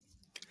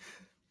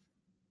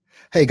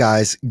Hey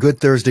guys, good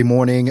Thursday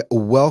morning.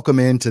 Welcome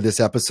into this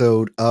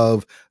episode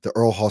of the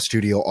Earl Hall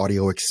Studio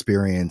audio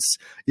experience.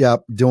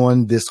 Yep,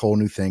 doing this whole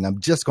new thing. I'm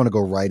just going to go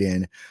right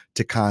in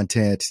to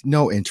content.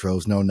 No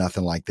intros, no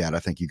nothing like that. I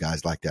think you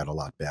guys like that a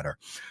lot better.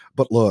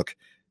 But look,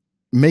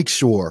 make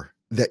sure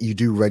that you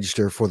do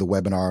register for the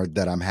webinar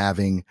that I'm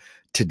having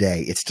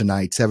today. It's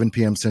tonight, 7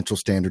 p.m. Central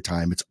Standard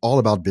Time. It's all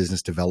about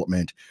business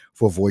development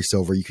for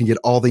voiceover. You can get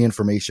all the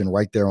information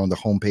right there on the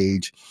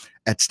homepage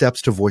at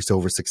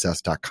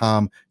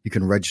stepstovoiceoversuccess.com. You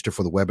can register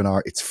for the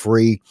webinar. It's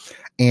free,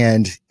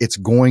 and it's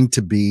going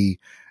to be,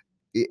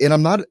 and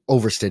I'm not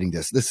overstating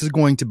this, this is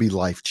going to be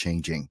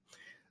life-changing.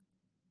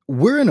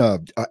 We're in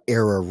a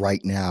era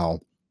right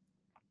now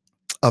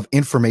of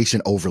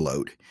information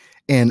overload.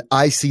 And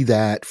I see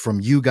that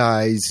from you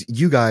guys.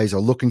 You guys are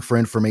looking for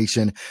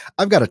information.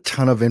 I've got a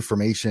ton of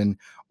information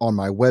on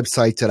my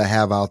website that I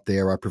have out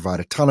there. I provide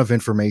a ton of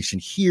information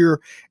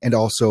here and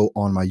also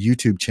on my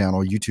YouTube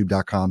channel,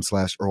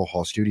 youtube.com/Earl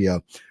Hall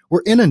Studio.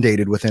 We're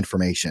inundated with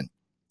information.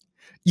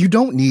 You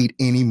don't need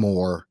any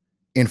more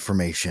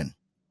information.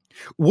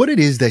 What it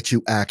is that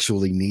you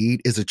actually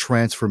need is a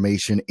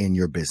transformation in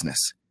your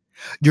business.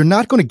 You're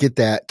not going to get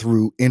that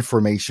through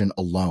information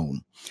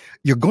alone.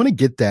 You're going to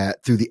get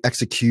that through the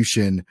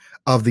execution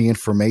of the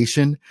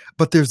information.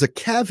 But there's a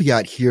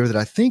caveat here that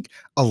I think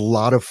a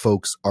lot of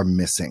folks are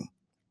missing.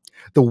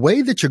 The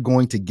way that you're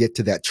going to get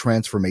to that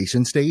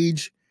transformation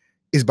stage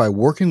is by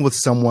working with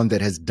someone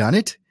that has done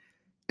it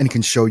and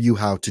can show you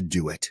how to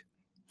do it.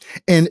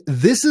 And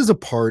this is a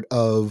part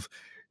of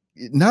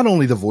not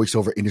only the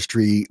voiceover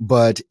industry,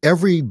 but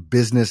every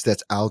business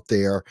that's out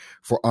there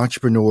for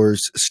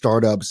entrepreneurs,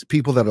 startups,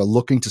 people that are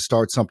looking to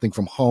start something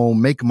from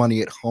home, make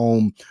money at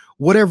home,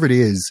 whatever it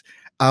is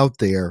out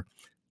there.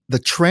 The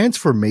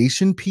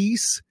transformation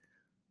piece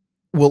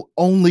will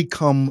only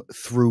come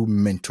through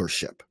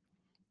mentorship.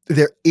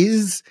 There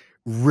is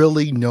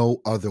really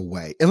no other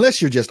way,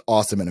 unless you're just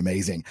awesome and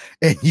amazing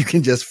and you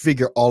can just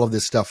figure all of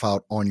this stuff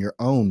out on your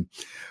own.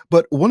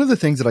 But one of the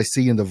things that I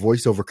see in the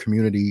voiceover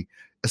community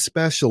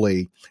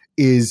especially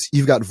is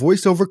you've got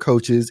voiceover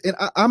coaches, and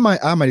I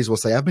might as well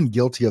say I've been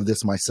guilty of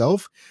this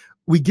myself.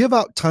 We give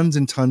out tons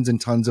and tons and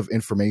tons of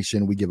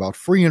information. We give out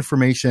free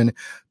information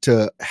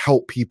to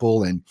help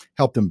people and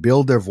help them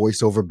build their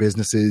voiceover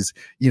businesses.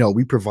 You know,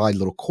 we provide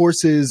little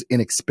courses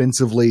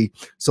inexpensively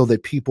so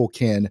that people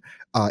can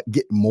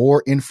get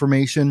more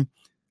information.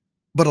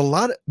 But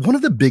one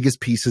of the biggest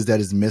pieces that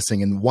is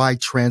missing and why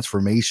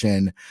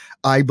transformation,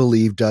 I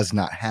believe, does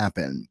not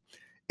happen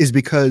is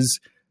because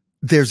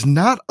there's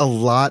not a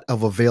lot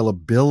of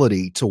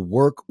availability to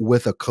work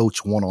with a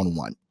coach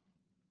one-on-one.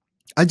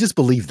 I just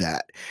believe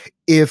that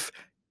if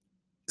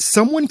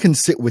someone can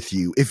sit with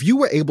you, if you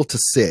were able to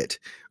sit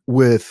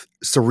with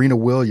Serena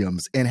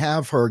Williams and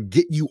have her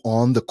get you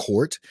on the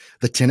court,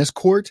 the tennis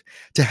court,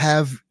 to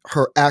have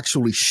her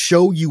actually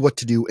show you what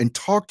to do and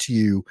talk to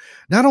you,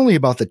 not only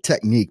about the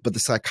technique, but the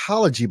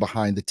psychology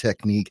behind the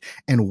technique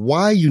and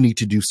why you need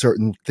to do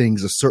certain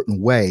things a certain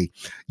way,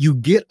 you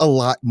get a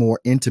lot more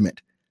intimate.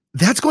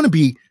 That's going to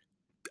be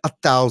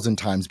 1,000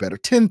 times better,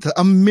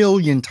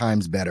 1,000,000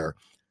 times better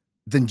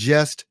than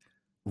just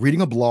reading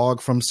a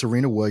blog from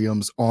Serena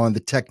Williams on the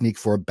technique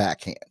for a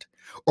backhand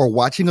or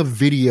watching a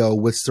video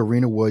with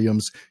Serena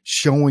Williams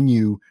showing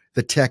you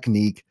the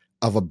technique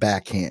of a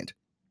backhand.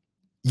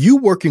 You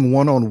working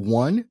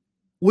one-on-one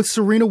with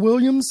Serena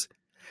Williams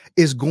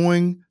is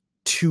going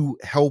to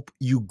help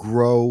you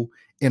grow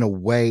in a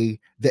way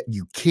that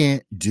you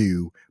can't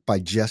do by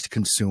just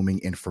consuming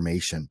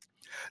information.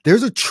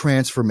 There's a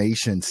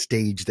transformation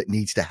stage that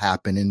needs to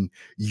happen in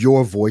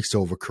your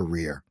voiceover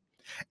career.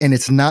 And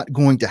it's not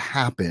going to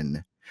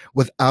happen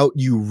without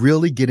you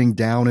really getting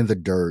down in the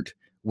dirt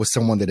with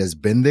someone that has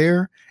been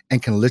there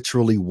and can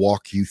literally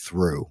walk you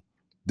through.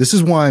 This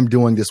is why I'm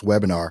doing this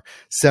webinar,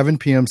 7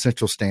 p.m.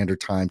 Central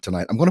Standard Time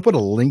tonight. I'm going to put a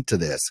link to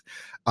this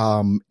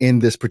in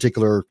this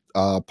particular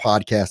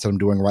podcast that I'm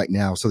doing right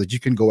now so that you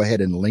can go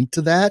ahead and link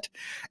to that.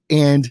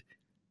 And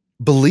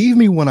believe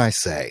me when I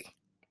say,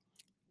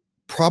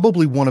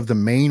 probably one of the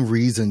main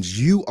reasons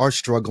you are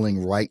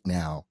struggling right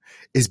now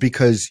is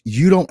because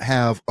you don't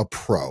have a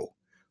pro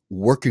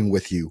working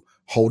with you,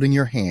 holding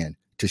your hand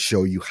to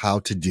show you how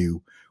to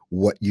do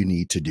what you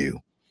need to do.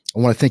 I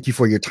want to thank you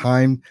for your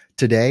time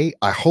today.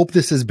 I hope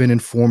this has been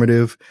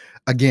informative.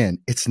 Again,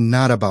 it's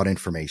not about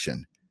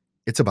information.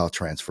 It's about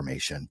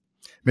transformation.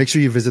 Make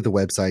sure you visit the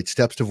website,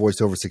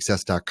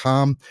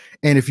 stepstovoiceoversuccess.com.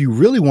 And if you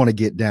really want to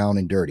get down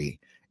and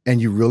dirty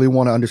and you really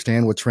want to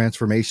understand what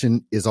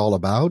transformation is all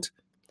about,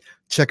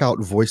 check out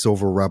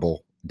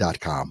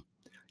voiceoverrebel.com.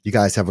 You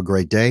guys have a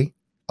great day.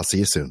 I'll see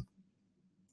you soon.